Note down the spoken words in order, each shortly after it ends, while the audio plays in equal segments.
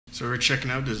So we're checking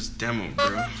out this demo,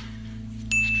 bro.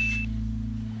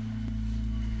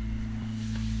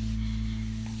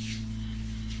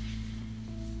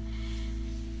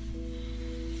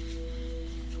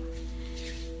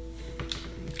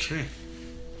 Okay.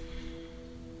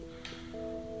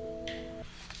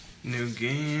 New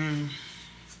game.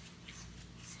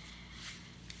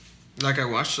 Like, I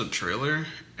watched the trailer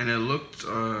and it looked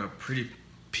pretty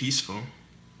peaceful.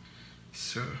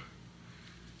 So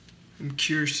I'm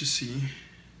curious to see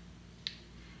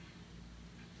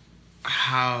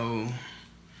how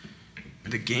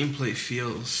the gameplay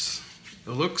feels.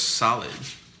 It looks solid,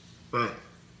 but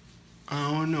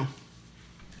I don't know.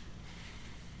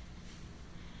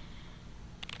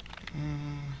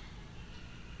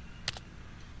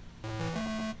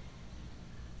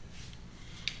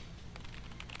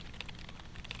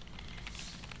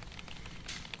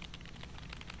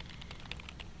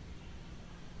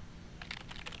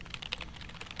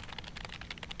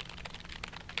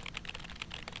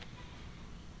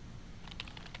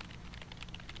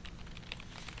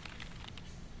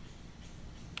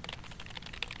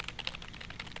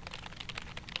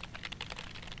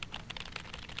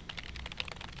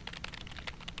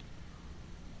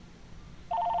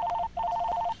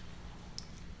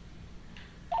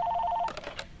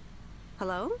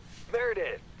 Hello?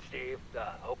 Meredith, Steve.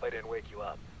 Hope I didn't wake you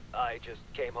up. I just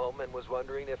came home and was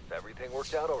wondering if everything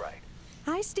worked out all right.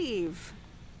 Hi, Steve.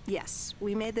 Yes,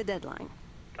 we made the deadline.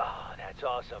 Oh, that's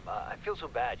awesome. I feel so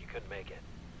bad you couldn't make it.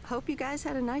 Hope you guys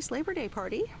had a nice Labor Day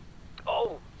party.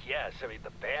 Oh, yes. I mean,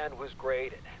 the band was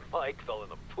great, and Mike fell in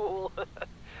the pool.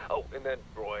 Oh, and then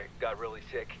Roy got really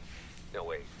sick. No,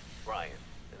 wait, Brian.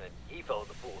 And then he fell in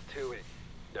the pool, too. And,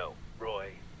 no,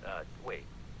 Roy. Wait.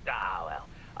 Well,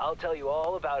 I'll tell you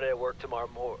all about it at work tomorrow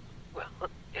morning. Well,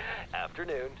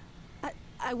 afternoon.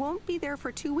 I won't be there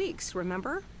for 2 weeks,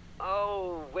 remember?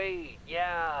 Oh, wait,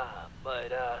 yeah. But,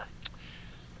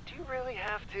 do you really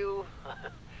have to?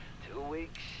 2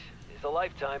 weeks is a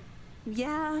lifetime.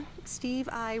 Yeah, Steve,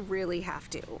 I really have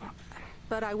to.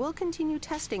 But I will continue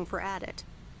testing for Addit.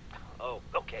 Oh,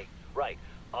 okay. Right.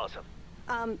 Awesome.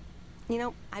 You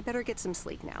know, I better get some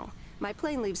sleep now. My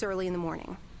plane leaves early in the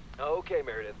morning. Okay,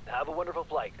 Meredith. Have a wonderful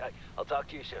flight. I'll talk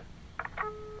to you soon.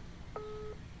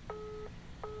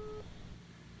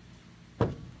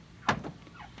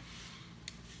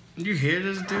 You hear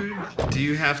this, dude? Do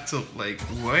you have to, like,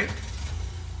 what?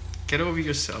 Get over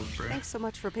yourself, bro. Thanks so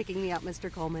much for picking me up,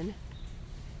 Mr. Coleman.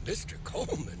 Mr.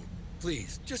 Coleman?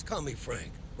 Please, just call me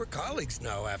Frank. We're colleagues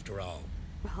now, after all.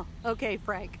 Well, okay,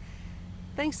 Frank.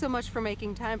 Thanks so much for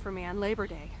making time for me on Labor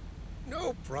Day.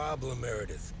 No problem,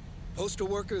 Meredith. Postal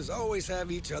workers always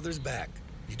have each other's back.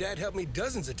 Your dad helped me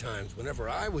dozens of times whenever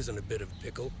I was in a bit of a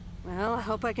pickle. Well, I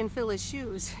hope I can fill his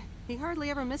shoes. He hardly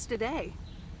ever missed a day.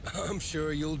 I'm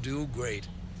sure you'll do great.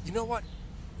 You know what?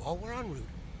 While we're en route,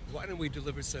 why don't we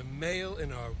deliver some mail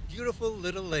in our beautiful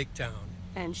little lake town?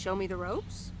 And show me the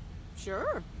ropes?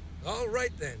 Sure. All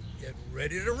right then, get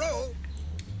ready to roll.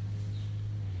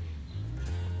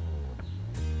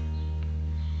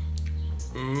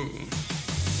 Ooh.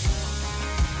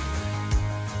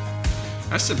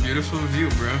 That's a beautiful view,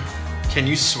 bro. Can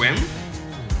you swim?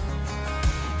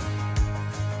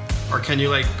 Or can you,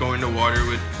 like, go in the water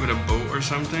with a boat or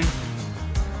something?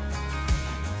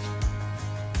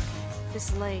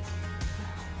 This lake,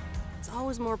 it's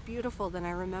always more beautiful than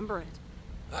I remember it.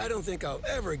 I don't think I'll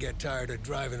ever get tired of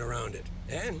driving around it.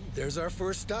 And there's our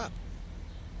first stop.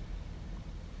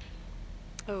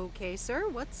 Okay, sir,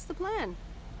 what's the plan?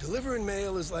 Delivering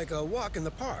mail is like a walk in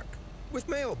the park, with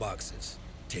mailboxes.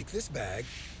 Take this bag,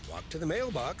 walk to the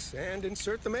mailbox, and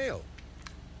insert the mail.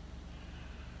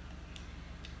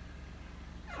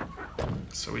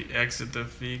 So we exit the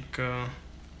vehicle.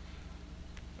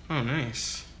 Oh,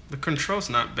 nice. The control's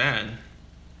not bad.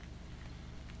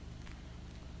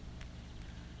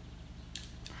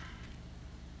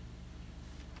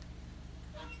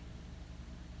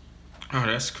 Oh,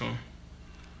 that's cool.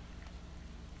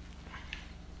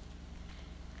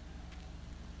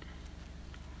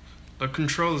 The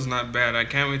control is not bad. I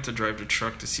can't wait to drive the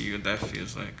truck to see what that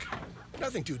feels like.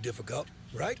 Nothing too difficult,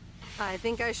 right? I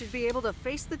think I should be able to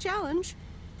face the challenge.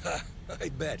 Ha, I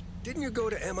bet. Didn't you go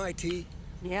to MIT?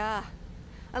 Yeah.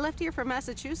 I left here from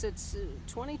Massachusetts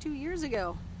 22 years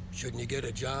ago. Shouldn't you get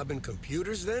a job in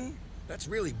computers then? That's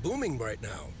really booming right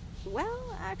now.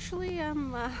 Well, actually,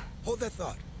 Hold that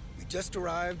thought. We just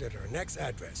arrived at our next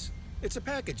address. It's a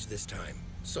package this time,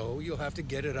 so you'll have to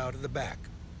get it out of the back.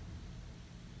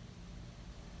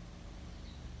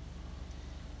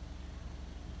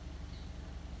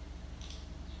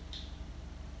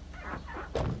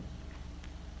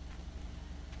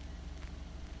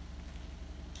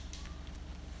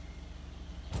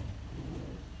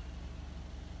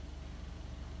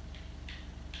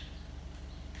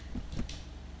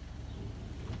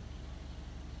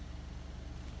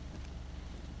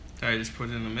 Did I just put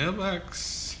it in the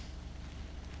mailbox?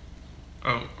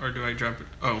 Oh, or do I drop it?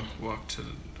 Oh, walk to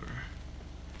the door.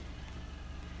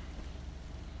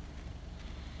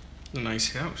 A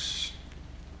nice house.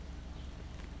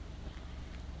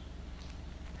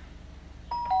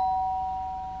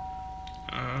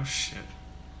 Oh shit.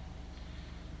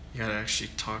 You gotta actually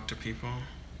talk to people.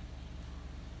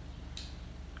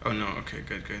 Oh no, okay,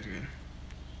 good.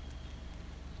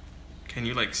 Can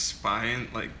you like spy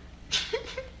and like...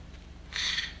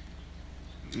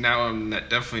 Now I'm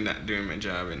definitely not doing my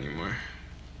job anymore.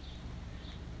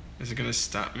 Is it gonna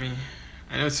stop me?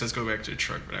 I know it says go back to the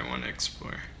truck, but I want to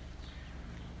explore.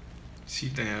 See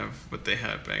if they have what they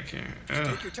have back here. Just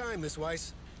take your time, Miss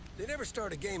Weiss. They never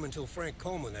start a game until Frank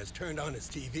Coleman has turned on his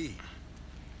TV.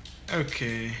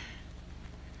 Okay.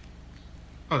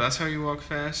 Oh, that's how you walk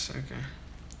fast? Okay.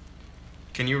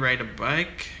 Can you ride a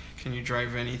bike? Can you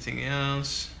drive anything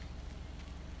else?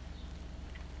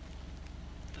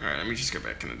 Alright, let me just get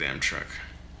back in the damn truck.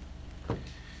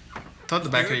 Thought the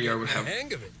back of the yard would have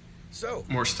hang of it. So,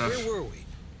 more stuff. Where were we?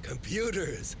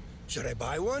 Computers. Should I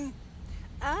buy one?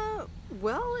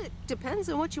 Well, it depends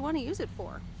on what you want to use it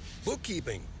for.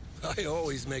 Bookkeeping. I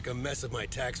always make a mess of my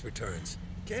tax returns.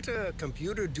 Can't a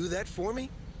computer do that for me?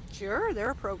 Sure, there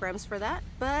are programs for that,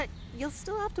 but you'll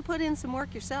still have to put in some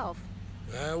work yourself.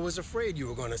 I was afraid you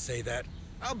were going to say that.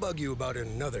 I'll bug you about it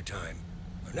another time.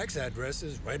 Our next address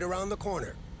is right around the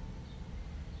corner.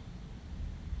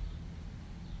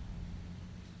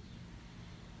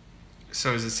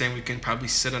 So is it saying we can probably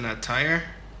sit on that tire?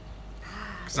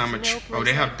 Cause I'm oh,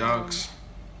 they have dogs.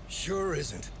 Sure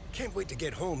isn't. Can't wait to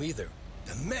get home either.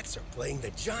 The Mets are playing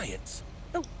the Giants.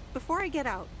 Oh, before I get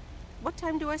out, what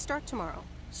time do I start tomorrow?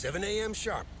 7 a.m.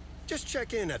 sharp. Just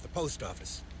check in at the post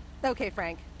office. Okay,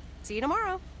 Frank. See you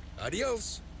tomorrow.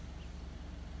 Adios.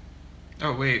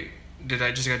 Oh wait, did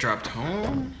I just get dropped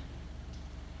home?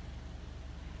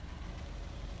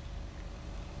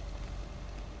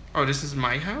 Oh, this is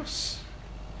my house?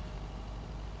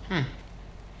 I'm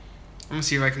gonna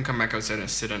see if I can come back outside and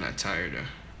sit on that tire though.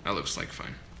 That looks like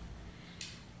fun.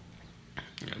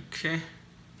 Okay.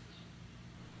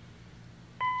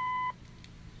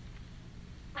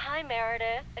 Hi,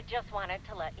 Meredith. I just wanted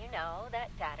to let you know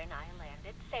that Dad and I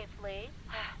landed safely.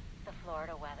 The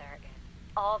Florida weather is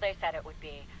all they said it would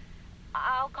be.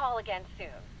 I'll call again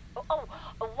soon. Oh,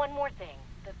 one more thing.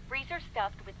 The freezer's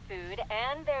stuffed with food,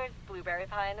 and there's blueberry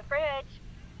pie in the fridge.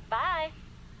 Bye.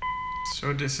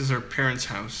 So this is her parents'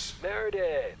 house.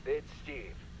 Meredith, it's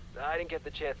Steve. I didn't get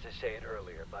the chance to say it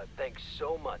earlier, but thanks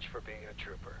so much for being a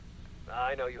trooper.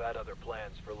 I know you had other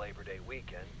plans for Labor Day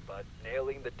weekend, but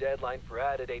nailing the deadline for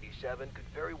Added 87 could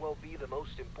very well be the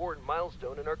most important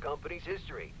milestone in our company's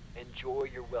history. Enjoy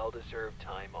your well-deserved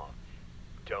time off.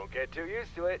 Don't get too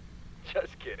used to it.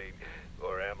 Just kidding.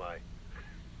 Or am I?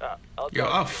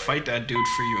 I'll fight that dude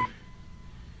for you.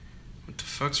 What the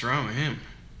fuck's wrong with him?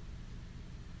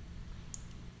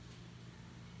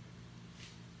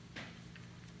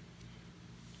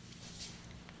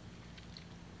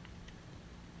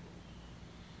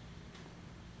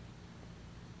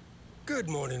 Good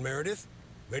morning, Meredith.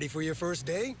 Ready for your first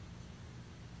day?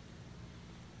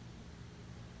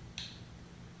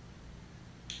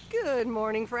 Good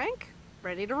morning, Frank.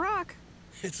 Ready to rock.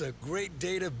 It's a great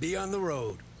day to be on the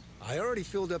road. I already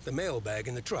filled up the mailbag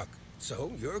in the truck,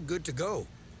 so you're good to go.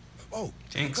 Oh,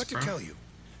 thanks, I forgot to tell you.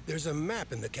 There's a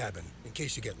map in the cabin, in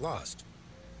case you get lost.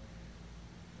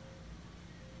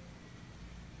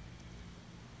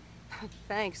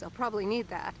 Thanks, I'll probably need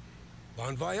that.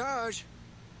 Bon voyage!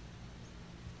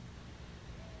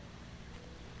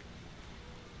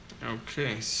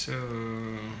 Okay, so...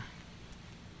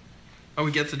 Oh,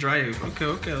 we get to drive.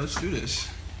 Okay, let's do this.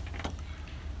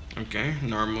 Okay,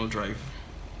 normal drive.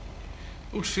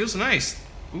 Oh, it feels nice.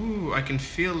 Ooh, I can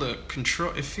feel the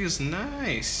control. It feels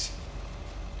nice.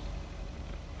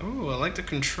 Oh, I like the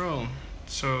control.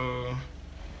 So...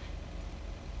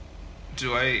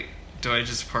 Do I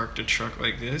just park the truck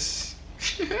like this?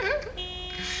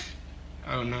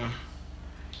 Oh no.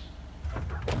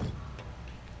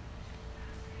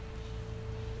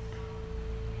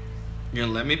 You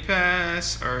gonna let me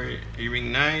pass, or are you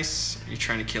being nice? Are you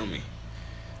trying to kill me?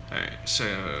 Alright, so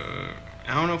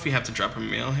I don't know if we have to drop a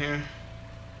mail here.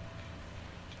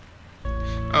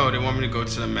 Oh, they want me to go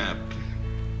to the map.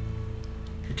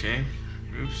 Okay.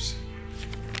 Oops.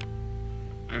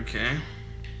 Okay.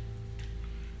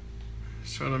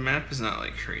 So the map is not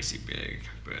like crazy big,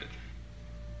 but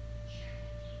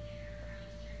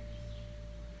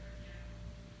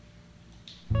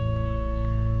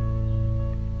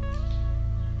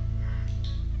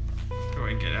do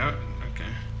I get out?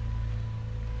 Okay.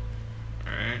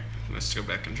 Alright. let's go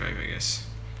back and drive, I guess.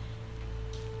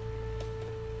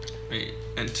 Wait,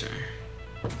 enter.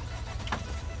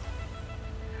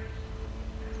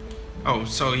 Oh,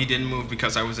 so he didn't move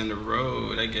because I was in the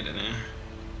road. I get it now.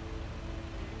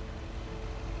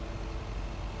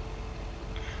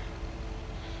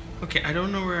 Okay, I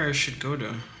don't know where I should go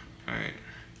though. Alright.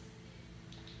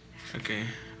 Okay.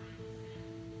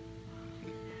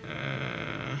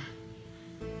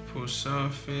 Post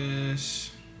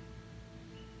office.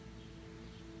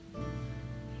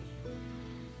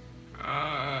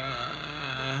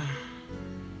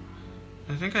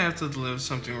 I think I have to deliver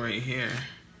something right here.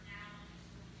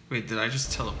 Wait, did I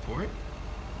just teleport?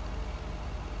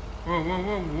 Whoa, whoa,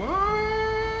 whoa,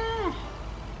 whoa!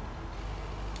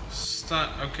 Stop,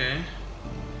 okay.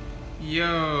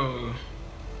 Yo!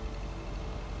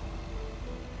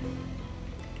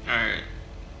 Alright.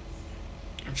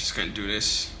 I'm just gonna do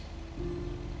this.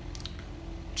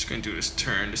 Just gonna do this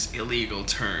turn, this illegal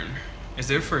turn. Is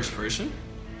there first person?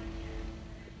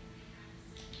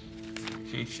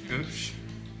 Oops.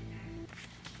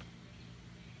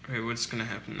 Wait, what's gonna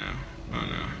happen now? Oh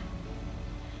no.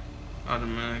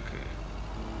 Automatically.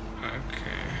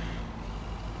 Okay.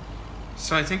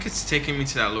 So I think it's taking me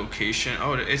to that location.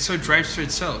 Oh, it so it drives for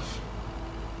itself.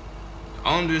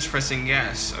 All I'm doing is pressing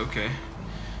gas. Okay.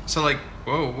 So like,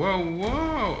 whoa, whoa,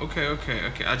 whoa. Okay, okay,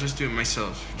 okay. I'll just do it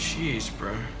myself. Jeez,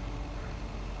 bro.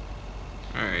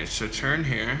 Alright, so turn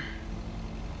here.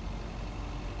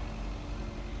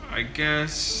 I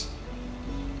guess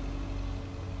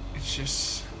it's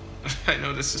just, I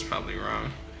know this is probably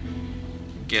wrong.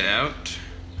 Get out.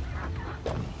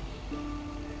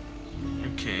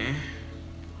 Okay.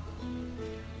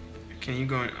 Can you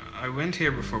go in? I went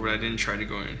here before, but I didn't try to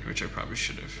go in, which I probably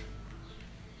should have.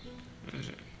 What is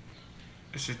it?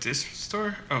 Is it this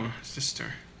store? Oh, it's this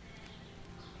store.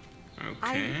 Okay.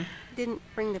 I didn't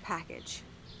bring the package.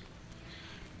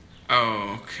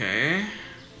 Okay.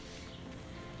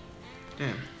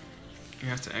 Damn. You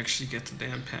have to actually get the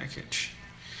damn package.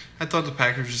 I thought the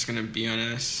package was just gonna be on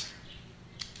us.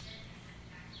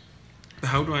 But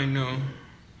how do I know?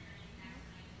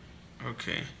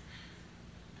 Okay.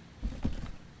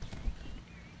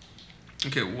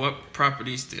 Okay, what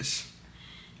property is this?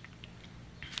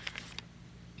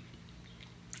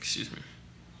 Excuse me.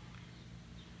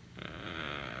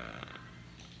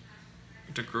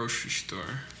 The grocery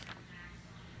store.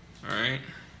 Alright.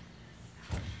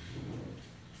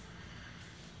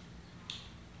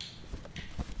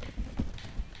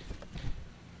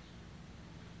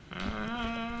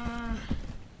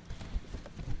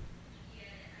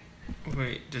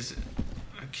 Wait, does it?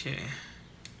 Okay.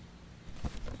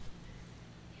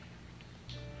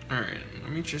 Alright,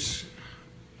 let me just.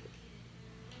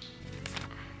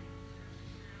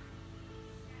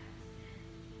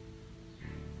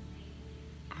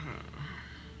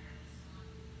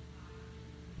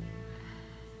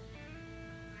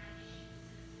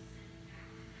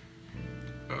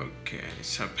 Okay,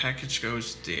 so package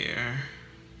goes there.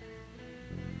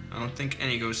 I don't think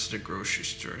any goes to the grocery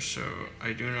store, so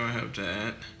I do know I have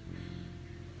that.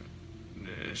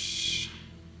 This.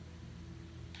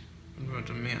 What about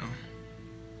the mail?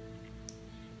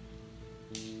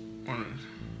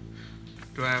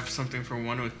 Do I have something for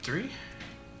 103?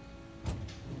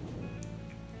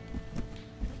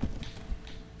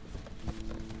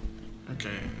 Okay.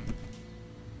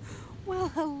 Well,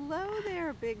 hello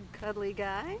there, big cuddly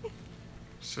guy.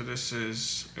 So this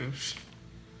is, oops.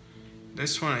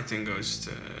 This one I think goes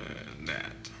to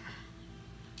that.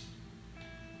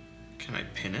 Can I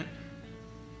pin it?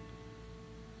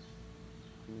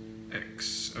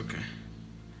 X, okay.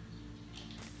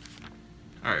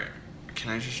 Alright,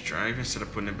 can I just drive instead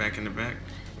of putting it back in the back?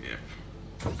 Yep,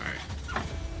 alright.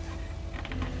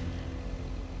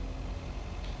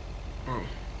 Whoa.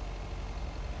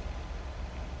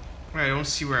 Wait, I don't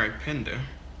see where I pinned it.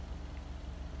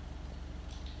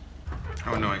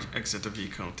 Oh no, I exit the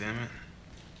vehicle, damn it.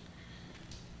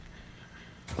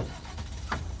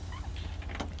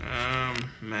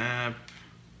 Map.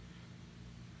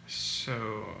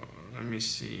 So, let me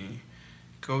see.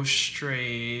 Go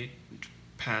straight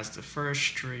past the first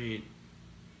street,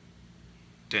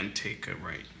 then take a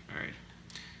right. Alright.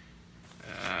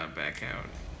 Back out.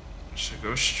 So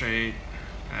go straight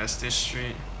past this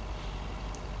street.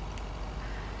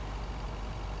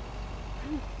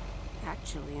 I'm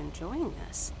actually enjoying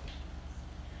this.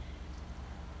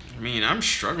 I mean, I'm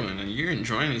struggling and you're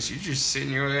enjoying this. You're just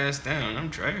sitting your ass down. I'm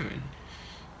driving.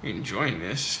 You're enjoying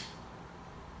this.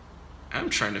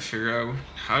 I'm trying to figure out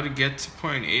how to get to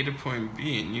point A to point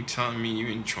B, and you telling me you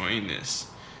enjoying this.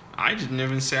 I didn't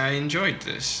even say I enjoyed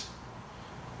this.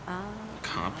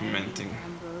 complimenting.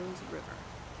 Ambrose River.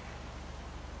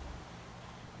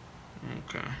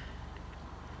 Okay.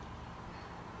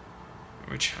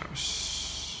 Which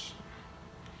house?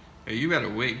 Hey, you gotta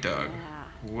wait, dog. Yeah,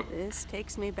 What? this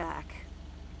takes me back.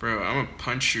 Bro, I'm gonna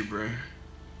punch you, bro.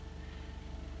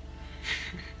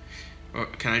 Oh,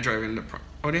 can I drive in the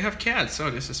oh, they have cats. Oh,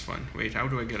 this is fun. Wait, how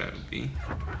do I get out of B?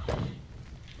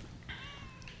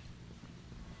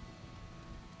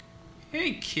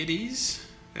 Hey, kitties.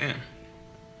 Damn.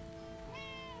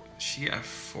 She got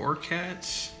 4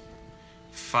 cats?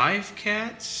 5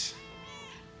 cats?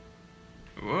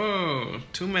 Whoa,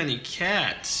 too many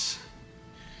cats.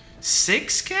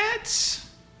 6 cats?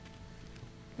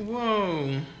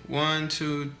 Whoa. 1,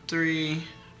 2, 3,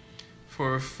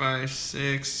 4, 5,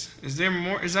 6. Is there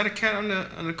more? Is that a cat on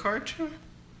the card too?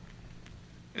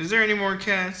 Is there any more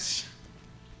cats?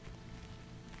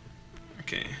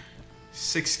 Okay.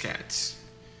 6 cats.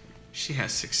 She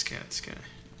has 6 cats, guy.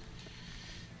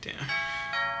 Damn.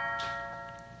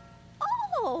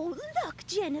 Oh, look,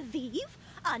 Genevieve.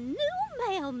 A new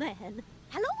mailman.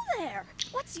 Hello there.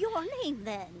 What's your name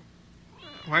then?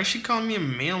 Why is she calling me a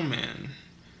mailman,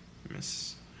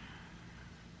 Miss?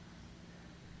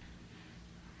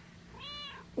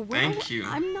 Well, Thank you.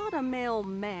 I'm not a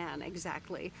mailman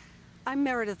exactly. I'm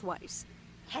Meredith Weiss.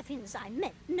 Heavens, I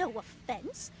meant no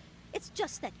offense. It's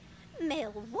just that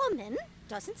mail woman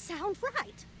doesn't sound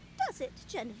right, does it,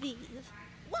 Genevieve?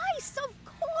 Weiss, of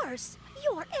course.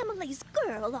 You're Emily's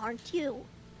girl, aren't you?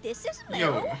 This is Meryl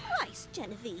Yo. Weiss,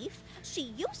 Genevieve. She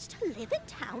used to live in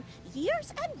town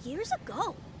years and years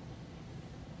ago.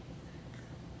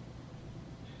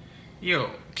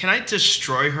 Yo, can I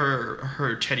destroy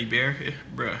her teddy bear?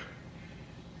 Bruh.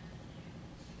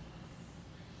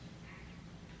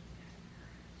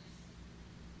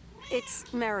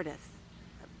 It's Meredith.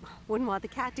 Wouldn't want the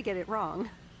cat to get it wrong.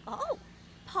 Oh,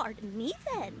 pardon me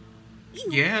then.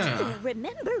 You Yeah. do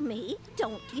remember me,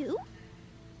 don't you?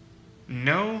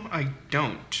 No, I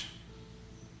don't.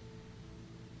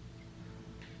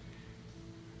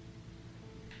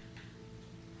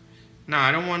 No,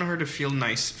 I don't want her to feel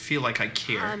feel like I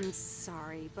care. I'm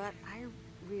sorry, but I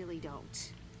really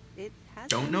don't. It has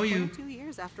Don't been know you. 22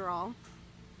 years after all.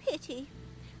 Pity.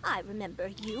 I remember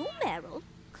you, Meryl.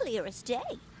 Clear as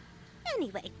day.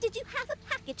 Anyway, did you have a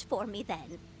package for me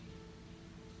then?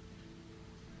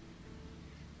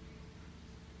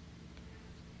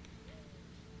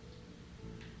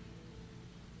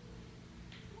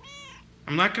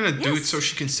 I'm not gonna do it Yes. so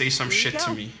she can say some Here you shit to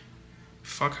go. me.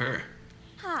 Fuck her.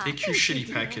 Ah, Take your thank you, shitty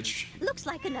dear. package. Looks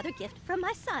like another gift from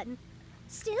my son.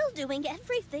 Still doing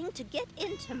everything to get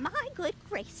into my good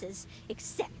graces,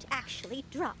 except actually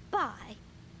drop by.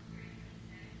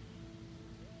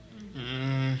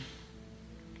 Mm,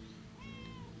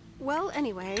 Well,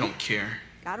 anyway, don't care.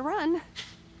 gotta run.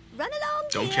 Run along,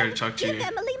 Don't dear. care to talk to Give you.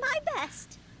 Emily my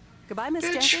best. Goodbye, Miss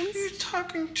Bitch, who Jenkins. are you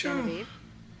talking to? Genevieve.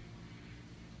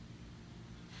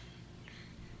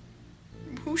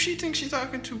 Who she thinks she's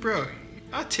talking to, bro?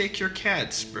 I'll take your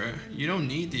cats, bro. You don't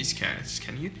need these cats.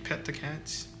 Can you pet the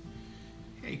cats?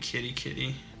 Hey,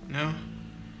 kitty. No?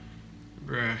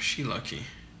 Bruh, she lucky.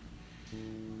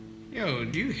 Yo,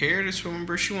 do you hear this woman,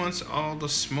 bro? She wants all the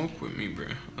smoke with me, bro.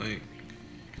 Like,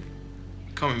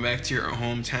 coming back to your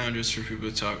hometown just for people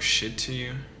to talk shit to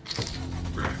you.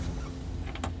 Bruh.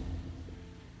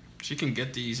 She can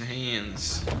get these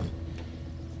hands.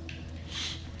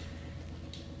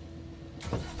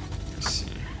 Let's see.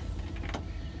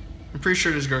 I'm pretty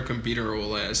sure this girl can beat her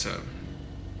old ass up.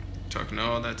 Talking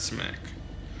all that smack.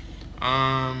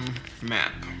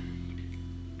 Map.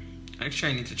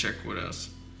 Actually, I need to check what else.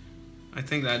 I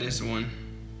think that is the one.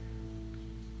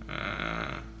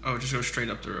 Oh, just go straight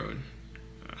up the road.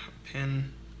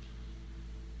 Pin.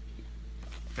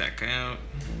 Back out.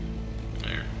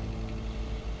 There.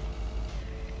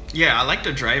 Yeah, I like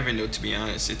the driving though, to be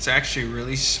honest. It's actually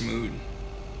really smooth.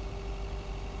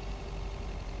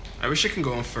 I wish I could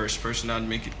go in first person. That'd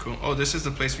make it cool. Oh, this is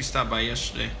the place we stopped by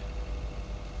yesterday.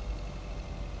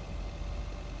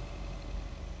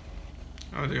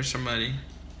 Oh, there's somebody.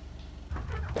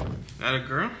 Is that a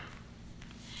girl?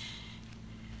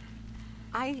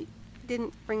 I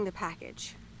didn't bring the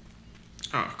package.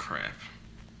 Oh, crap.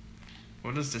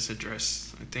 What is this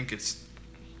address? I think it's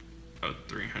about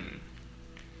 300.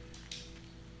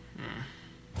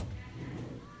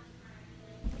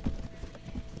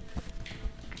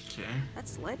 Okay.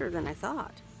 That's lighter than I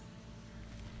thought.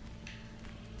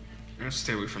 I'm gonna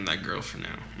stay away from that girl for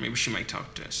now. Maybe she might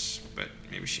talk to us, but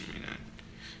maybe she may not.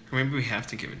 Or maybe we have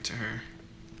to give it to her.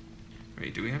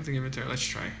 Wait, do we have to give it to her? Let's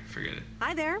try. Forget it.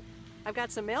 Hi there. I've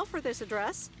got some mail for this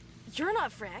address. You're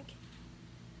not Frank.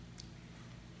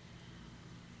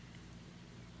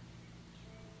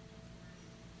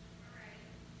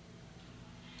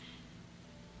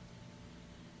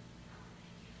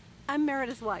 I'm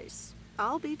Meredith Weiss.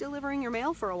 I'll be delivering your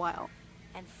mail for a while.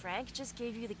 And Frank just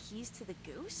gave you the keys to the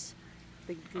Goose?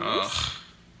 The Goose? Ugh.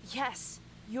 Yes,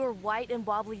 your white and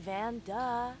wobbly van,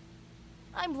 duh.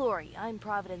 I'm Lori. I'm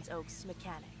Providence Oaks'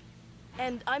 mechanic.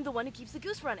 And I'm the one who keeps the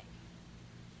Goose running.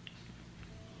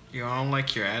 Yo, I don't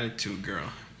like your attitude, girl.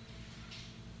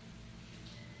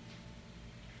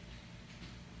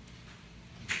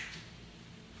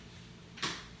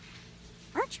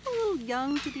 Aren't you a little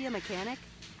young to be a mechanic?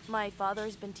 My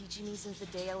father's been teaching me since the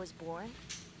day I was born.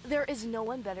 There is no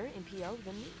one better in PO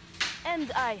than me.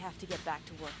 And I have to get back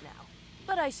to work now.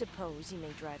 But I suppose you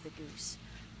may drive the Goose.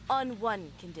 On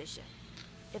one condition.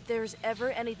 If there's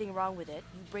ever anything wrong with it,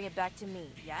 you bring it back to me,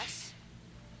 yes?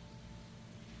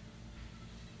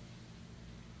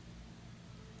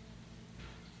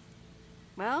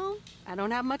 Well, I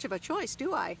don't have much of a choice,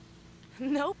 do I?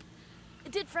 Nope.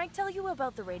 Did Frank tell you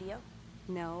about the radio?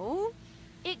 No.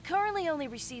 It currently only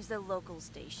receives the local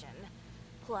station.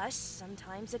 Plus,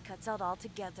 sometimes it cuts out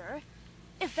altogether.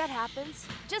 If that happens,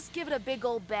 just give it a big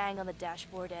old bang on the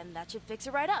dashboard and that should fix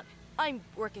it right up. I'm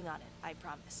working on it, I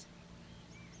promise.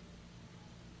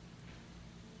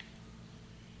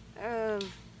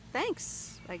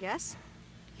 Thanks, I guess.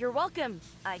 You're welcome,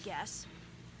 I guess.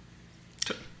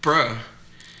 Bruh.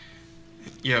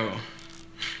 Yo.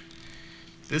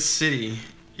 This city,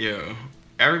 yo.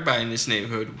 Everybody in this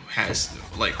neighborhood has,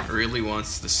 like, really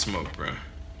wants to smoke, bruh.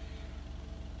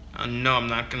 No, I'm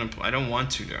not gonna, I don't want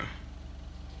to, though.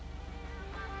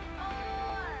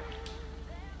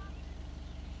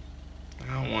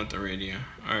 I don't want the radio.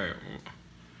 Alright.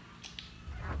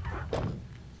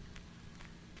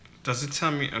 Does it tell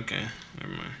me? Okay,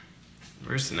 never mind.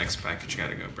 Where's the next package?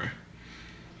 Gotta go, bro.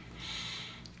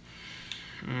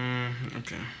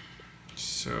 Okay.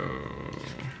 So,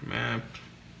 map.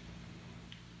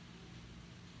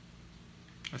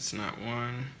 That's not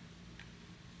one.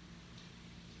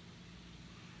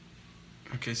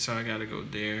 Okay, so I gotta go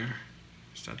there.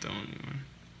 It's not the only one.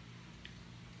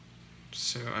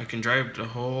 So I can drive the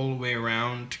whole way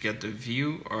around to get the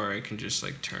view, or I can just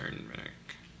like turn back.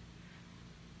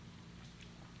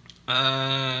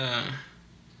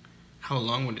 How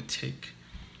long would it take?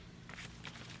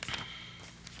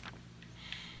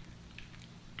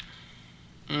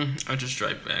 I'll just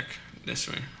drive back this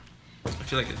way. I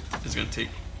feel like it's gonna take.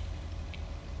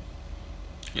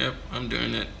 Yep, I'm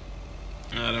doing it.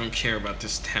 I don't care about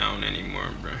this town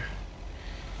anymore, bro.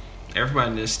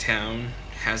 Everybody in this town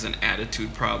has an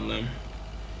attitude problem,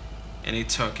 and they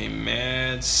talking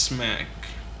mad smack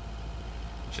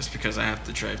just because I have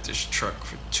to drive this truck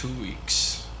for 2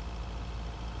 weeks.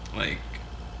 Like,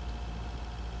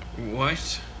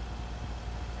 what?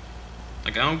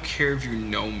 Like, I don't care if you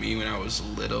know me when I was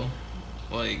little.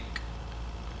 Like,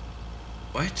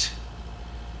 what?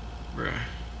 Bruh.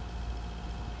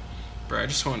 Bruh, I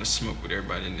just want to smoke with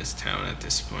everybody in this town at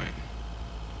this point.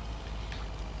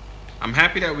 I'm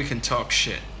happy that we can talk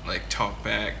shit, like talk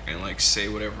back and like say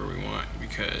whatever we want,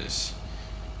 because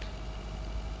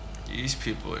these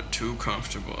people are too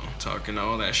comfortable talking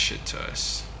all that shit to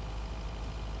us.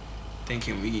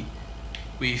 Thinking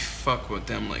we fuck with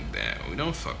them like that. We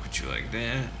don't fuck with you like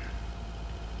that.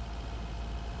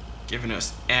 Giving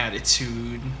us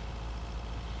attitude.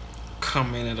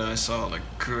 Coming at us all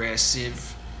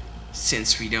aggressive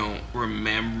since we don't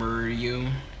remember you.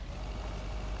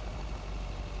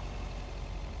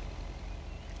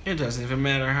 It doesn't even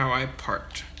matter how I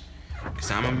parked,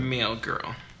 because I'm a male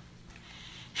girl.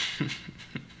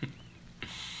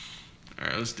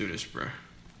 Alright, let's do this, bro.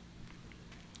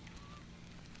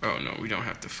 Oh no, we don't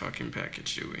have the fucking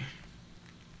package, do we?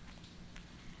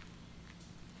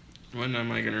 When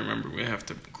am I gonna remember we have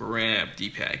to grab the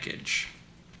package?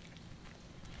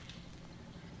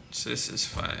 So this is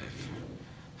 5.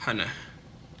 Hannah.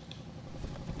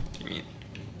 Give me it.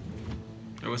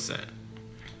 Oh, what's that?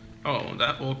 Oh,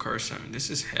 that old car sign. This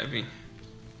is heavy.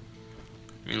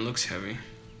 I mean, it looks heavy.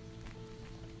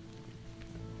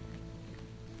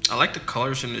 I like the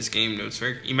colors in this game, though. It's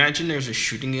very. Imagine there's a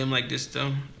shooting game like this,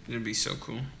 though. It'd be so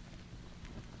cool.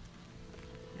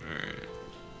 Alright.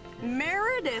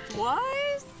 Meredith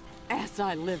Weiss? As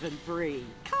I live and breathe.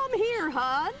 Come here,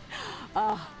 hon.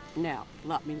 Now,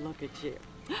 let me look at you.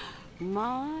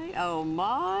 My, oh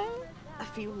my. A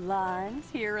few lines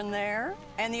here and there,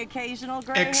 and the occasional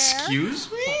gray Excuse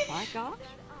hair. me? Oh my gosh,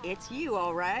 it's you,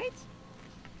 all right?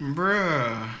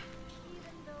 Bruh.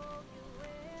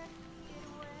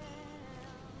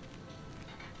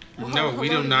 No, we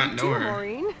do not know her.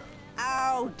 Maureen.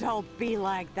 Oh, don't be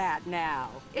like that now.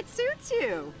 It suits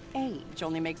you. Age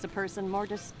only makes a person more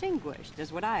distinguished,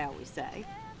 is what I always say.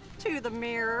 To the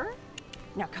mirror.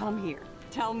 Now come here.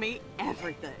 Tell me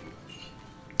everything.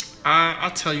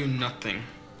 I'll tell you nothing.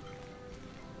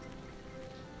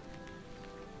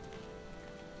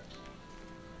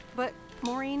 But,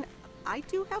 Maureen, I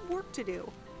do have work to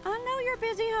do. I know you're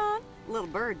busy, hon. Little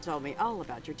Bird told me all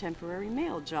about your temporary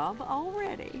mail job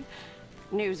already.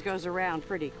 News goes around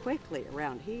pretty quickly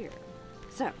around here.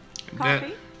 So,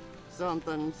 coffee?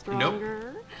 Something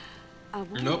stronger?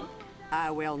 Nope.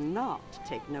 I will not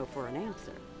take no for an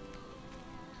answer.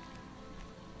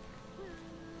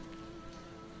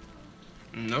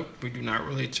 Nope, we do not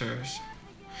relate to hers.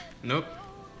 Nope.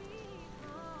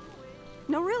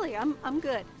 No, really, I'm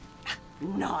good.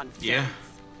 Nonsense. Yeah.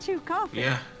 2 coffee.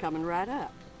 Yeah. Coming right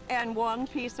up. And 1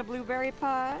 piece of blueberry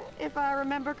pie, if I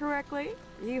remember correctly.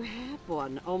 You had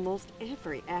one almost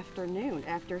every afternoon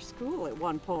after school at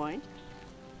one point.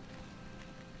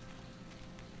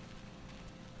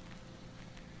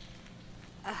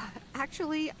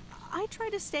 Actually, I try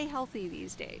to stay healthy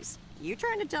these days. You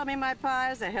trying to tell me my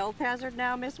pie is a health hazard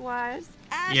now, Miss Wise?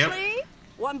 Ashley,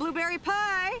 1 blueberry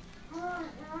pie.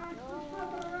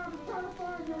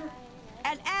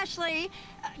 And Ashley,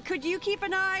 could you keep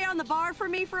an eye on the bar for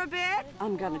me for a bit?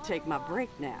 I'm gonna take my break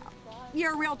now.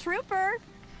 You're a real trooper.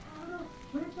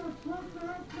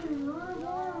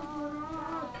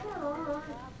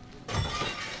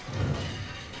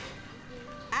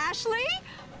 Ashley?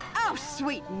 Oh,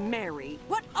 sweet Mary,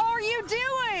 what are you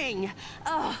doing?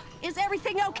 Is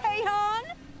everything okay, hon?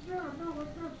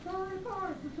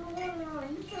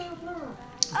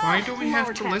 Why do we have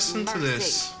Lord to have listen to mercy.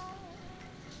 this?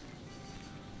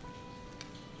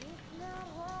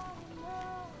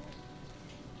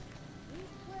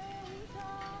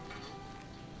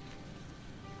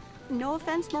 No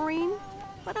offense, Maureen,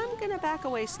 but I'm gonna back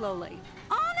away slowly.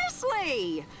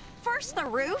 Honestly! First the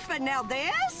roof and now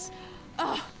this?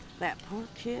 Ugh, that poor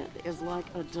kid is like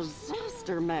a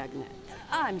disaster magnet.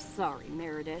 I'm sorry,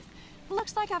 Meredith.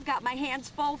 Looks like I've got my hands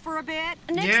full for a bit.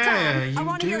 Next Yeah, time, I you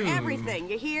want to hear do. everything,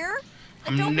 you hear?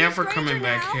 I'm Don't be a never stranger coming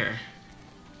back now. here.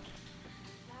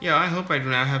 Yeah, I hope I do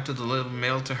not have to deliver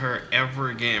mail to her ever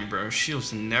again, bro. She'll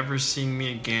never see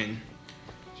me again.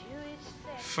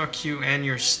 Fuck you and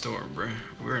your store, bro.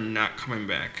 We're not coming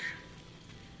back.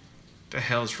 The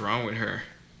hell's wrong with her?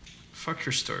 Fuck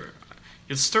your store.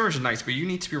 Your store is nice, but you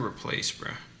need to be replaced,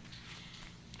 bro.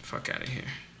 Fuck out of here.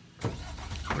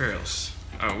 Where else?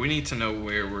 Oh, we need to know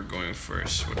where we're going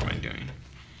first. What am I doing?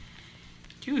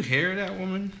 Do you hear that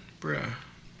woman? Bruh.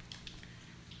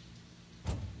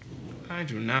 I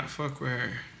do not fuck with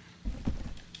her.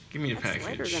 Give me the That's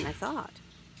later package. than I thought.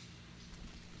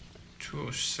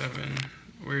 207.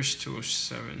 Where's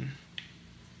 207?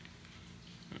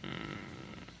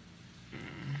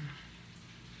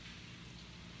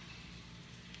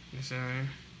 Is that right?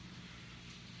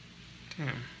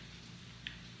 Damn.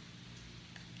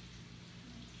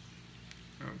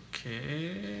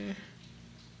 Okay.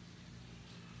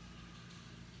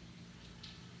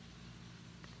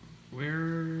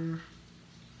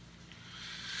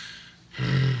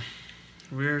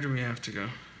 Where do we have to go?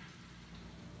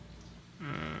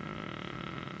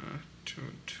 2,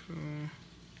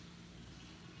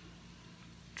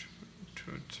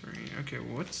 3. Okay,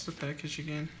 what's the package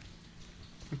again?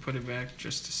 We put it back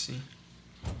just to see.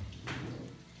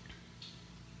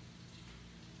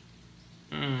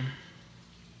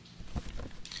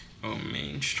 Oh,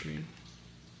 Main Street.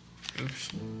 Oops.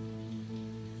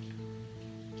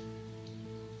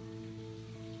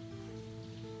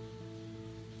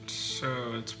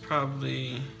 So it's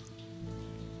probably...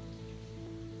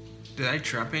 Did I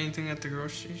drop anything at the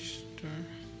grocery store?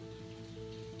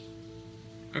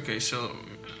 Okay, so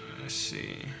let's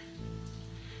see.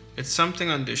 It's something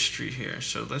on this street here,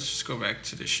 so let's just go back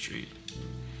to this street,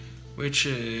 which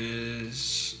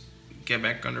is get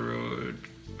back on the road.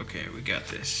 Okay, we got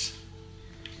this.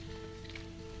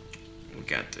 We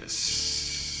got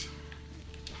this.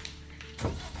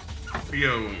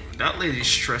 Yo, that lady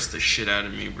stressed the shit out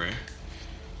of me, bro.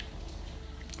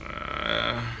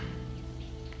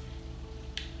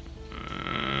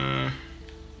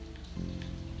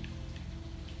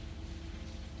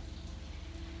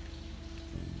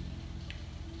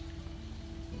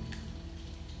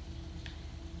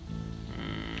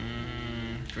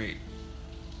 Wait.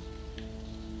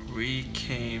 We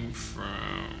came from...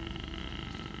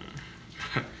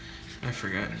 I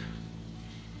forgot.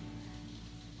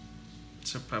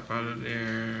 So pop out of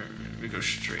there. We go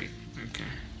straight. Okay.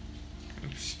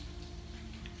 Oops.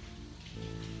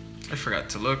 I forgot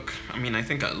to look. I mean, I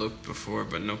think I looked before,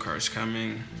 but no cars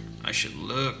coming. I should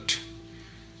looked.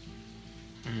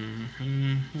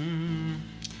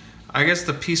 I guess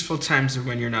the peaceful times are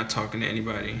when you're not talking to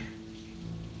anybody.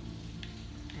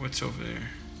 What's over there?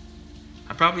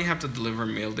 I probably have to deliver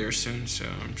mail there soon, so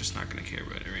I'm just not gonna care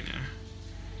about it right now.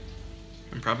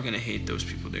 I'm probably gonna hate those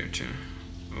people there too.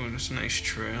 Oh, that's a nice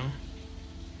trail.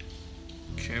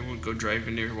 Okay, we'll go drive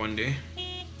in there one day.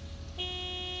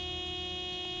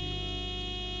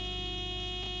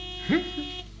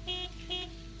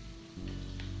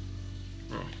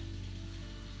 Oh.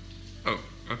 Oh,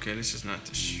 okay, this is not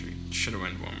the street. Should have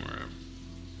went one more up.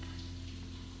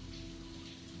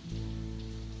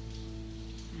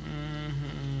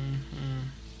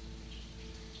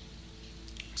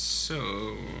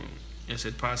 So, is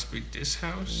it possibly this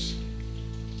house?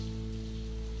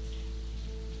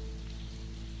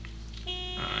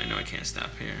 I know I can't stop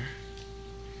here,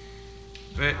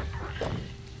 but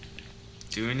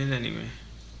doing it anyway.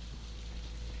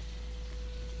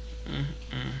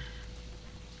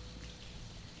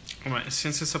 Alright,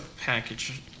 since it's a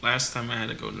package, last time I had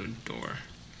to go to the door.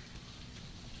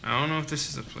 I don't know if this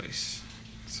is a place.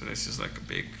 So this is like a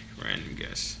big random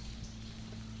guess.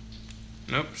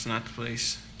 Nope, it's not the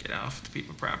place. Get off the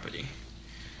people property.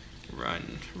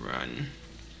 Run, run.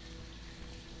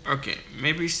 Okay,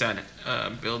 maybe it's that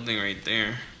building right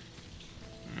there.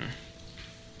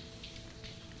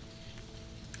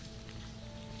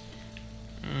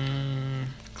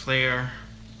 Claire.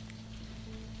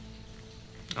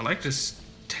 I like this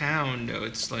town though.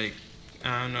 It's like,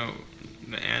 I don't know,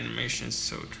 the animation is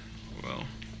so well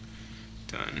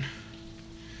done.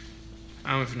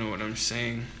 I don't even know what I'm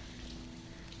saying.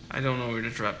 I don't know where to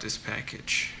drop this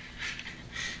package.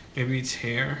 Maybe it's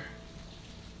here.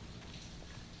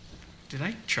 Did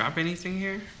I drop anything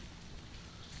here?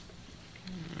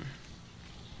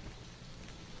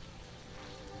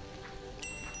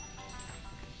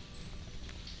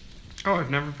 Oh, I've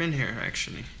never been here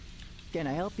actually. Can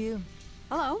I help you?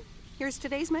 Hello, here's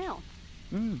today's mail.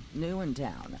 New in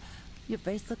town. Your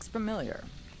face looks familiar.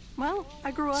 Well,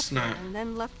 I grew up It's here not. and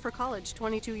then left for college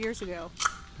 22 years ago.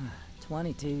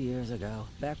 22 years ago,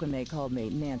 back when they called me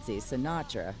Nancy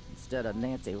Sinatra instead of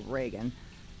Nancy Reagan.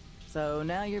 So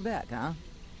now you're back, huh?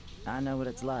 I know what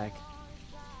it's like.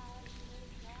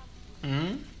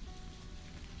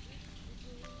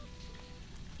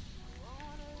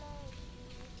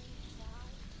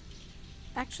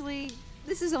 Actually,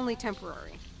 this is only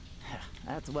temporary.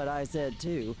 That's what I said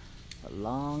too, a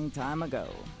long time ago.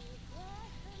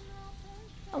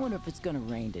 I wonder if it's gonna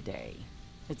rain today.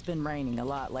 It's been raining a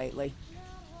lot lately.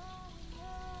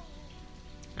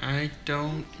 I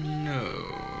don't know.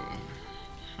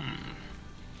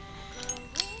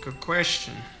 Good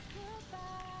question.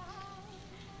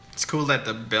 It's cool that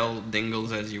the bell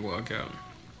dingles as you walk out.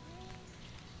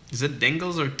 Is it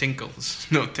dingles or tinkles?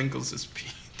 No, tinkles is P.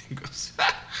 Dingles.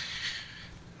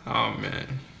 Oh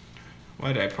man.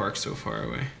 Why did I park so far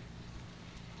away?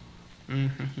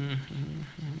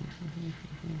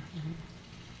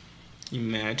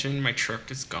 Imagine my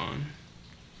truck is gone.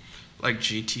 Like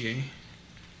GTA.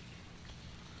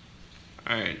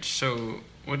 Alright, so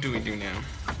what do we do now?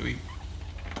 Do we...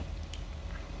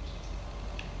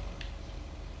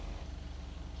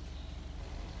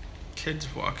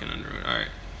 Kids walking on the road.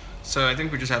 Alright. So I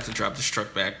think we just have to drop this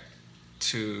truck back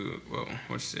to... Whoa,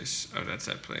 what's this? Oh, that's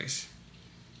that place.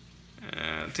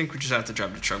 I think we just have to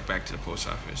drop the truck back to the post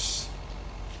office.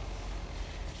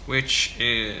 Which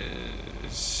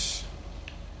is...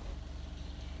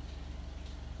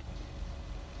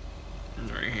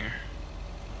 right here.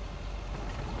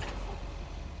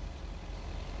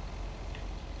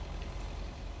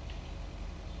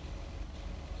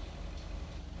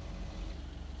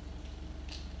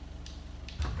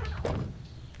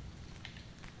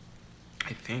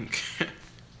 I think.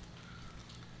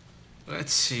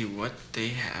 Let's see what they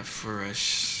have for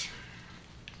us.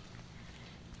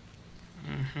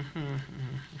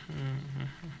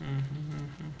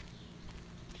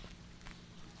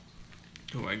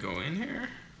 Do I go in here?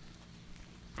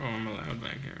 Oh, I'm allowed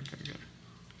back here. Okay, good.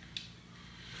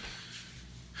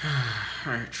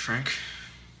 Alright, Frank.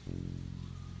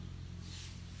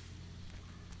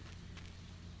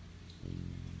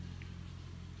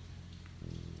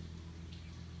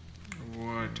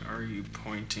 What are you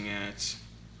pointing at?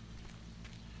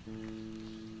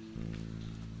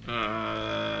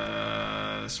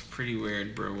 That's pretty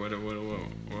weird, bro. What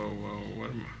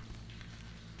am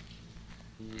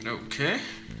I? Okay.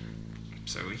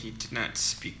 So he did not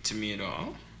speak to me at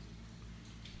all.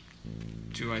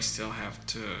 Do I still have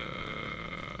to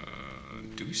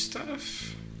do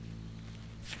stuff?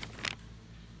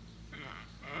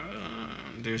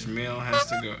 There's mail has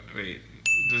to go. Wait,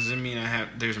 does it mean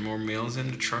there's more mails in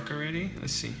the truck already?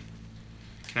 Let's see.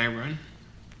 Can I run?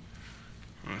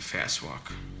 I'm gonna fast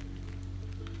walk.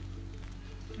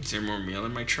 Is there more mail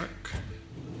in my truck?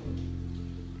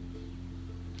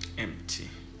 Empty.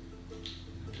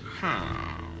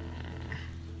 Huh.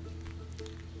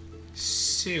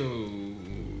 So...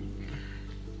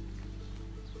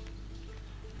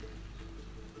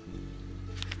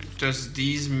 does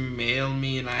these mail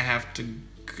me and I have to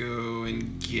go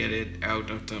and get it out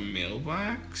of the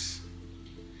mailbox?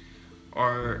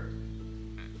 Or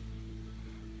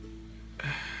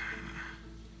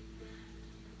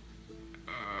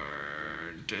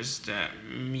does that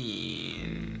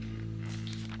mean,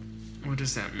 what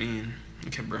does that mean?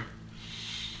 Okay, bro.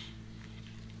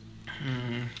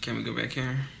 Can we go back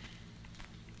here?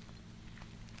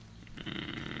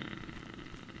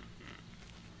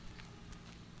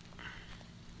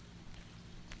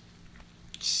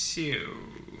 So, are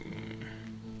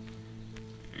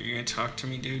you gonna talk to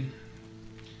me, dude?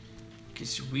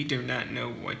 Because we do not know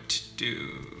what to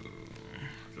do.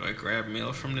 Do I grab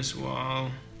mail from this wall?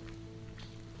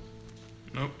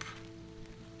 Nope.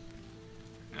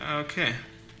 Okay.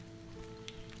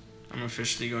 I'm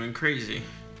officially going crazy.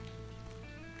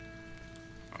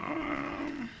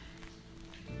 I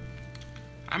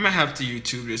might have to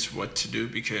YouTube this what to do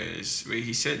because wait,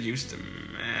 he said use the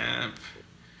map.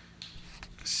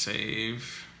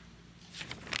 Save.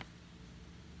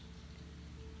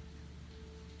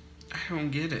 I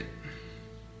don't get it.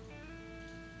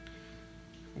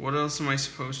 What else am I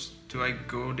supposed to do? I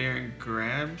go there and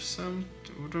grab some?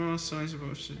 What else am I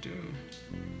supposed to do?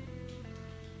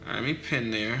 Alright, let me pin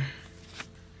there.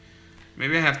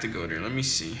 Maybe I have to go there. Let me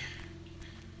see.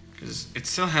 Because it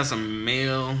still has a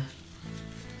mail.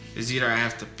 Is either I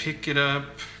have to pick it up.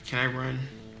 Can I run?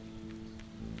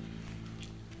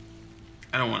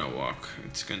 I don't want to walk.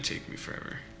 It's gonna take me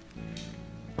forever.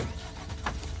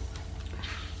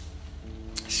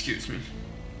 Excuse me.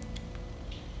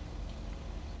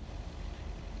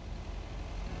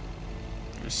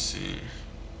 Let's see.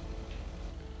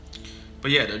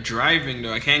 But yeah, the driving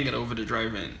though, I can't get over the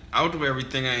driving. Out of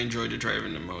everything, I enjoy the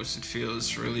driving the most. It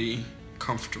feels really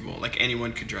comfortable, like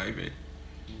anyone could drive it.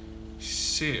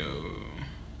 So,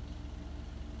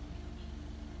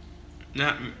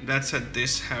 that's at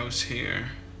this house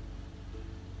here.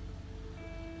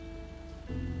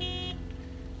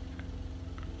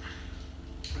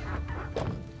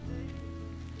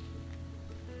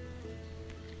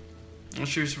 I'm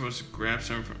sure you're supposed to grab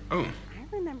some from. Oh. I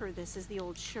remember this is the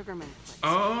old Sugarman place.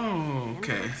 Oh,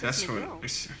 okay. That's what.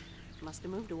 Must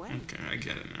have moved away. Okay, I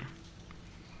get it now.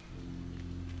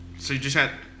 So you just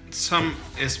had some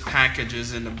is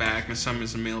packages in the back and some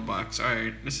is a mailbox. All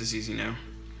right, this is easy now.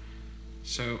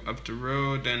 So up the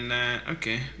road and that.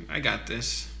 Okay, I got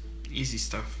this. Easy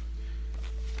stuff.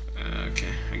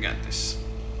 Okay, I got this.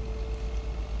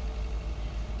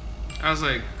 I was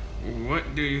like,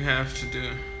 what do you have to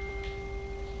do?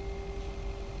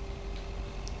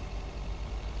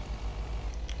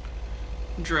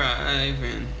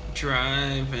 Driving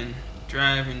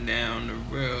down the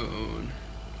road.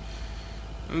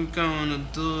 We're gonna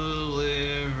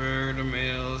deliver the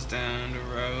mails down the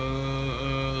road.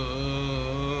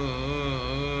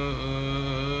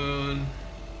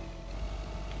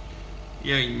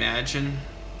 Yeah, imagine.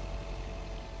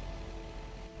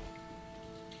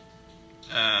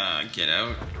 Get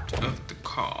out of the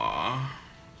car.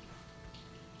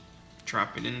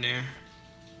 Drop it in there.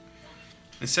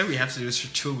 It said we have to do this for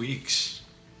 2 weeks.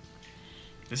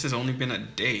 This has only been a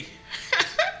day.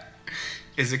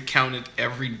 Is it counted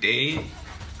every day?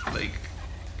 Like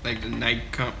the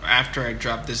night come after I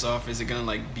drop this off, is it gonna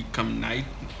like become night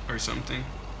or something?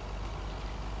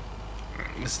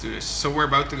 Alright, let's do this. So we're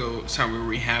about to go somewhere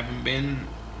we haven't been.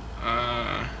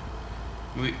 I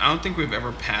don't think we've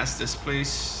ever passed this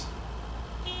place.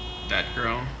 That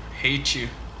girl. Hate you.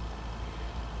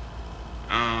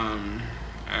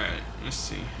 Alright, let's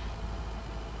see.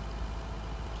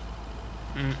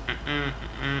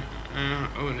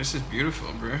 Oh, this is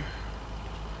beautiful, bro.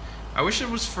 I wish it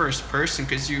was first person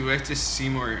because you like to see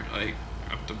more like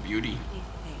of the beauty.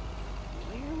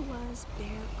 Where was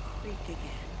Bear Creek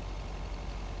again?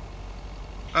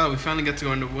 Oh, we finally got to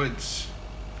go in the woods.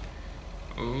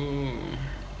 Oh.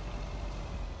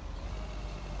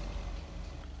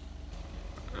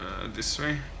 This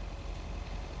way.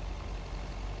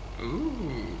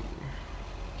 Ooh.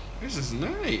 This is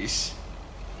nice.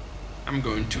 I'm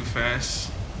going too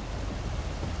fast.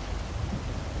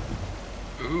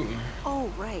 Ooh.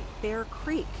 Oh, right. Bear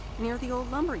Creek, near the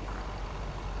old lumberyard.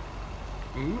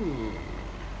 Ooh.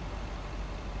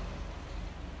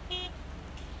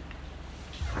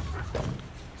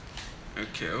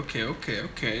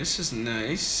 Okay. This is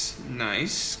nice.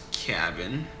 Nice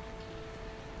cabin.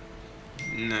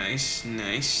 Nice,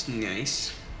 nice,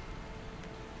 nice.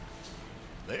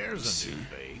 There's a new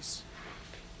face.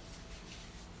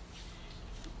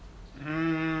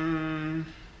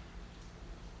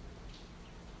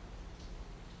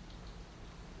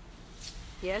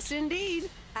 Yes, indeed.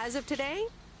 As of today,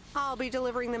 I'll be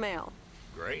delivering the mail.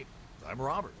 Great. I'm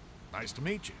Robert. Nice to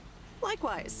meet you.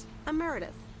 Likewise, I'm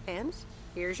Meredith. And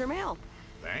here's your mail.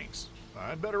 Thanks.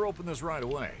 I'd better open this right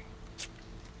away.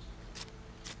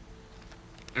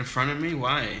 In front of me?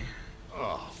 Why?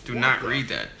 Oh, Do not read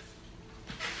that.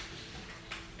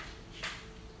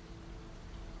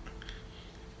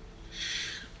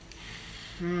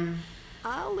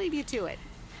 I'll leave you to it.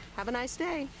 Have a nice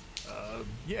day.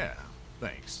 Yeah.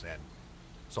 Thanks. And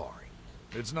sorry.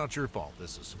 It's not your fault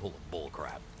this is full of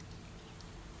bullcrap.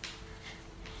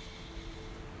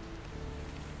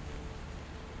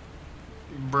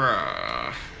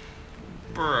 Bruh.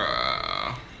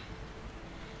 Bruh.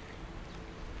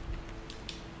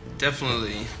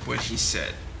 Definitely what he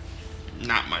said.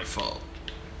 Not my fault.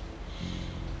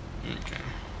 Okay.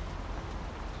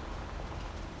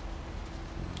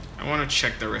 I want to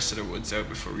check the rest of the woods out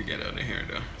before we get out of here,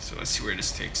 though. So let's see where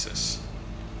this takes us.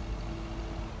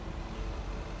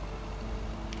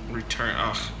 Return.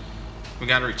 Ugh. We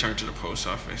gotta return to the post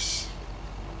office.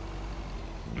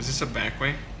 Is this a back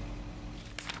way?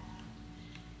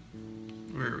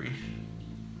 Where are we?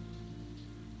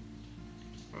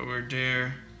 Over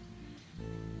there.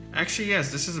 Actually,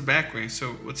 yes, this is a back way,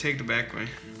 so we'll take the back way.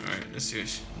 Alright, let's do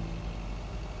this.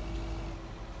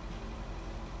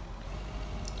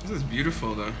 This is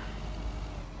beautiful, though.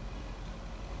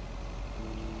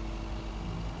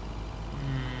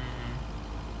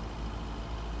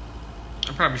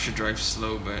 I probably should drive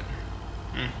slow, but...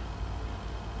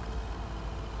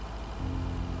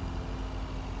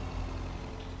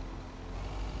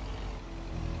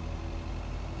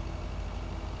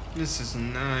 This is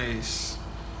nice.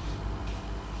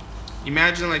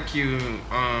 Imagine like you,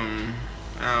 I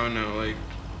don't know, like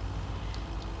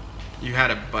you had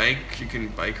a bike, you can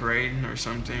bike ride or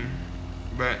something,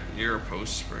 but you're a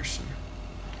post person.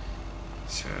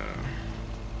 So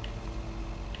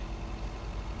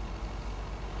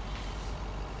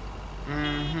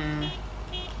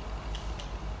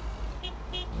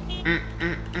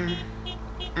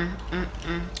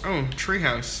Oh,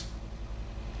 treehouse.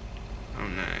 Oh,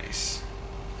 nice.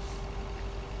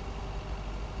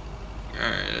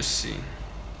 Alright, let's see.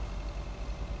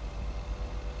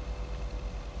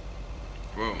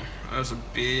 Whoa, that was a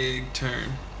big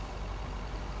turn.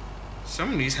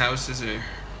 Some of these houses are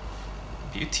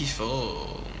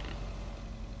beautiful.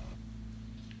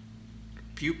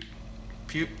 Pew,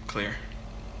 pew, clear.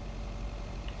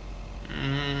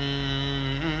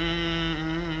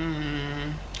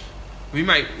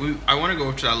 I want to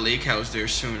go to that lake house there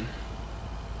soon.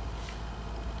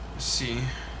 Let's see.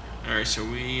 Alright, so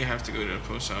we have to go to the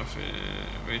post office,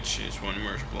 which is 1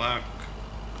 more block.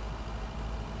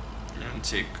 And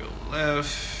take a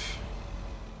left.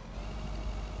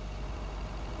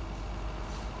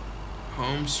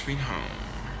 Home sweet home.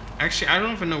 Actually, I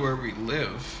don't even know where we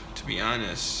live, to be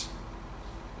honest.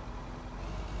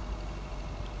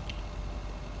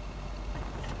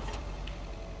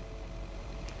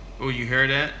 Oh, you hear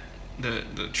that?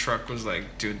 The truck was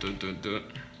like, do it.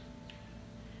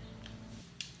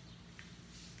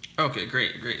 Okay,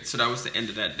 great. So that was the end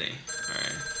of that day.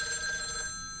 Alright.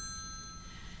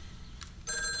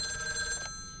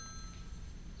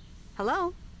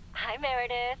 Hello? Hi,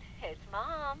 Meredith. It's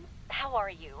Mom. How are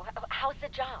you? How's the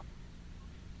job?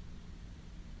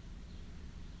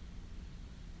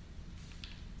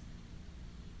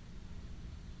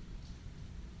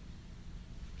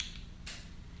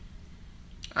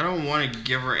 I don't want to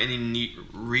give her any neat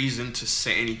reason to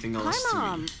say anything else Hi, to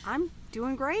Mom. me. I'm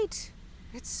doing great.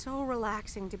 It's so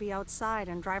relaxing to be outside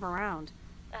and drive around.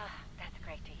 That's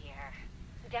great to hear.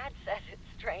 Dad says it's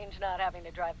strange not having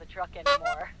to drive the truck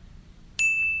anymore.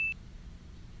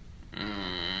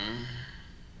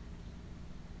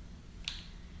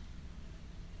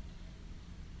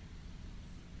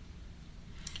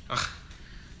 Ugh.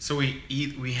 So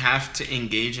we have to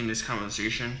engage in this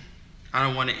conversation. I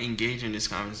don't want to engage in this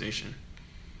conversation.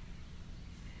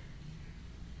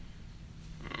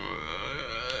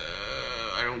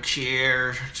 I don't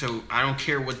care. So I don't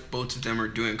care what both of them are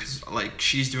doing, because like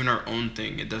she's doing her own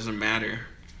thing. It doesn't matter.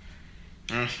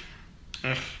 All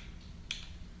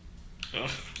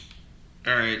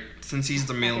right. Since he's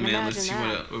the mailman, let's see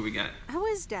what we got. How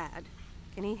is Dad?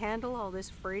 Can he handle all this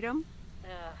freedom?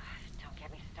 Don't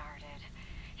get me started.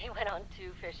 He went on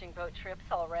 2 fishing boat trips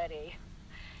already.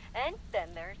 And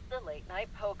then there's the late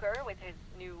night poker with his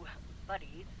new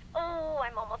buddies. Oh,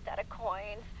 I'm almost out of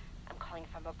coins. I'm calling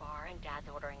from a bar and Dad's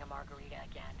ordering a margarita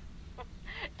again.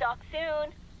 Talk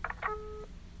soon.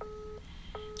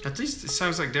 At least it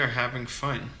sounds like they're having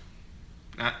fun.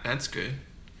 That's good.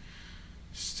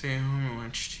 Stay home and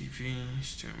watch TV.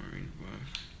 Stay home and read a book.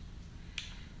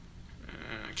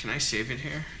 Can I save it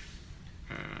here?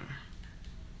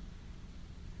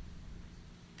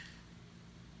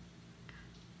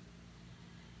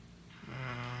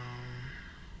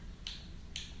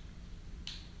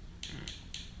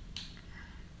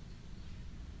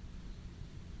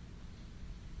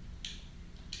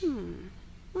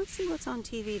 Let's see what's on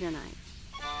TV tonight.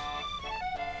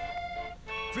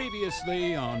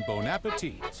 Previously on Bon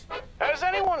Appetit. Has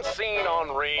anyone seen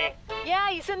Henri?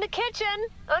 Yeah, he's in the kitchen,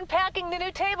 unpacking the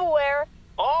new tableware.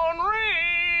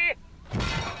 Henri!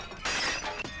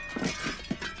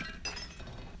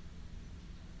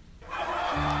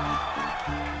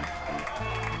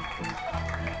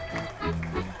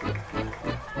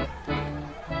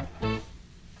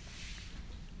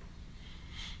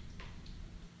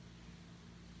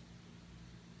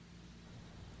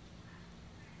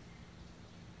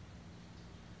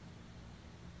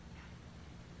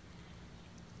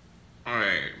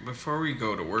 Alright, before we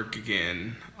go to work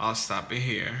again, I'll stop it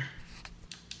here.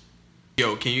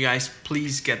 Yo, can you guys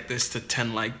please get this to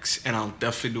 10 likes, and I'll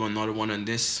definitely do another one on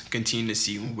this, continue to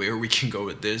see where we can go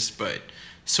with this. But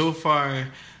so far,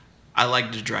 I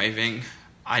like the driving.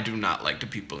 I do not like the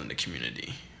people in the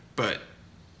community, but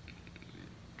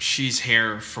she's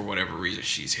here for whatever reason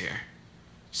she's here.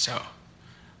 So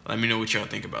let me know what y'all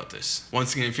think about this.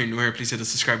 Once again, if you're new here, please hit the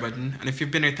subscribe button. And if you've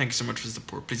been here, thank you so much for the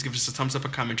support. Please give us a thumbs up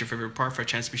and comment your favorite part for a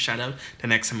chance to be shout out the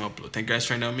next time I upload. Thank you guys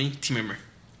for joining me. Team member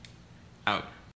out.